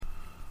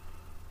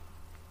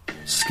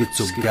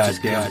Schizo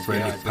goddamn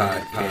friendly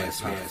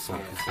podcast,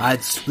 motherfucker.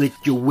 I'd split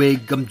your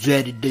wig, I'm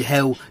dreaded to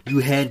hell. You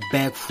head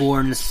back for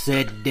and I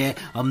said that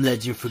I'm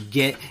legend,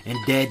 forget and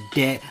dead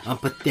that I'm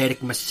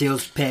pathetic, my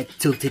shell's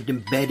packed, tilted,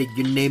 embedded.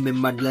 Your name in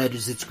my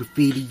letters, it's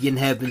graffiti in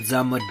heavens.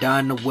 I'm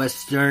Madonna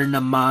Western,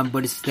 I'm on,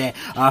 but it's that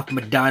off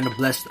Madonna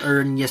blessed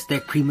urn. Yes,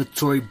 that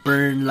crematory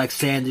burn like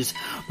Sanders.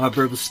 My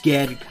verbal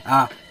scattered,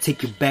 I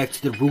take you back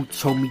to the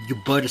roots, homie. You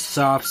butter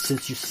soft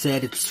since you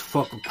said it's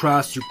fuck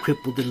across. You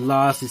crippled and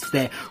lost. It's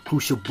that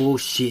crucial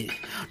bullshit.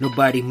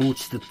 Nobody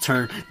moots the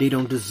turn. They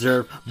don't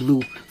deserve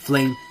blue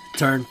flame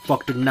turn.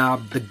 Fuck the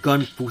knob, the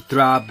gun full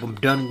throb. I'm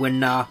done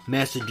when I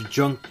master the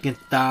drunken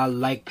thigh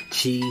like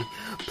chi.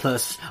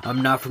 Plus,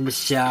 I'm not from the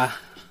shy.